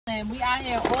And we out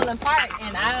here in Orland Park,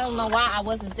 and I don't know why I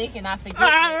wasn't thinking. I forget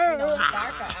that, it's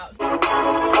darker out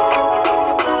here.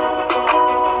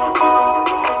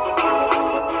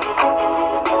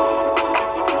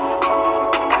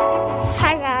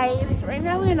 Hi guys, right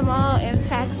now we're in the mall in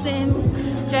Paxton.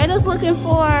 Jada's looking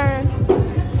for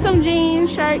some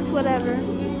jeans, shirts, whatever.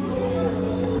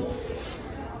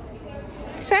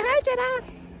 Say hi, Jada.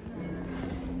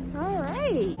 All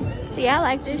right. Yeah, I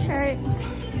like this shirt.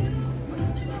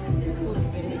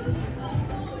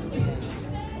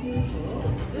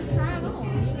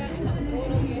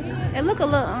 It look a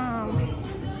little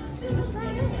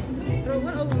Throw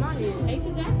what over my head? Take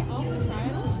the jacket off and try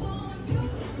it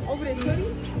on. Over this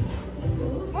hoodie?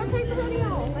 Or take the hoodie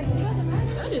off. Like, it doesn't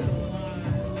matter. That is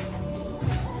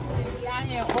we out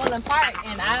here in Orland Park,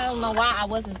 and I don't know why I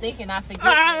wasn't thinking. I forget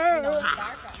that, it's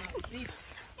darker out here.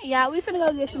 yeah, we finna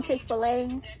go get some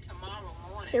Chick-fil-A.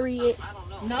 Period.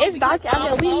 No, it's dark out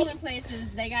here. Bowling places,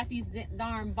 they got these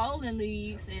darn bowling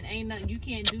leagues, and ain't nothing you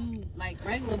can't do like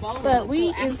regular bowling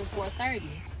until after 4:30.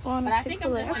 But I think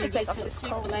I'm just gonna get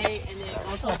Chick-fil-A and then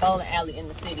go to a bowling alley in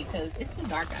the city because it's too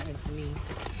dark out here for me.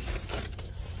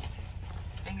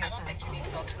 I don't think you need to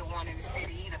go to the one in the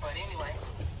city either, but anyway.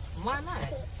 Why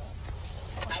not?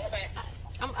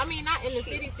 I mean, not in the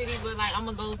city, but like I'm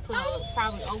gonna go to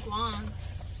probably Oak Lawn.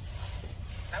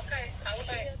 Okay,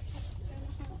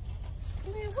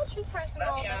 Man, what you pressing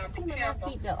on? That's pulling my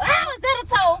seatbelt. Oh, is that a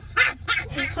toe?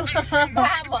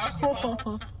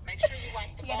 Make sure you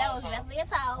wipe the Yeah, that was definitely a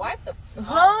towel. Wipe the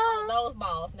those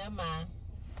balls. Never mind.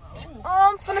 Oh,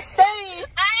 I'm finna say. I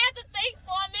had to think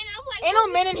for a minute. I'm like, Ain't no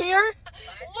men in here.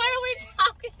 what are we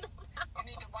talking about? You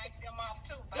need to wipe them off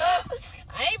too, baby.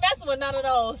 I ain't messing with none of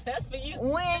those. That's for you.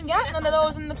 We ain't got none of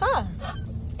those in the car.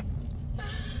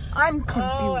 I'm confused.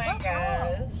 Oh my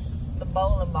gosh. The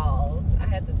bowling balls. I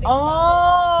had to think Oh.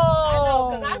 about it. I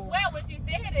know, because I swear when she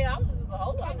said it, I was just like,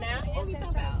 hold on now. What we talking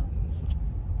about?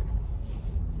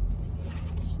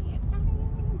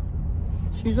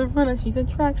 She's a runner. She's a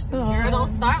track star. Girl,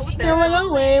 don't start with that. Going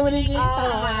away when it gets Oh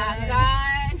hard. my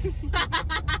gosh.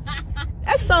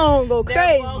 That song go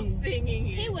They're both crazy. singing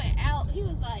He it. went out. He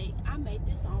was like, I made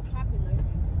this song popular.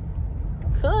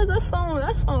 Cause that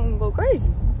song go crazy.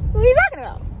 What are you talking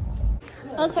about?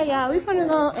 Okay, y'all, we finna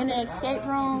go in the escape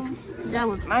room. That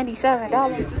was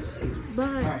 $97.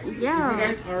 But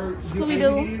yeah,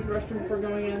 Scooby-Doo. Restroom for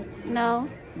going in? No.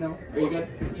 No. Are you good?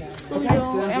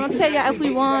 Scooby-Doo. I'm gonna tell y'all if we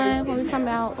won when we come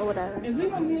out or whatever. Is we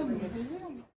gonna be able to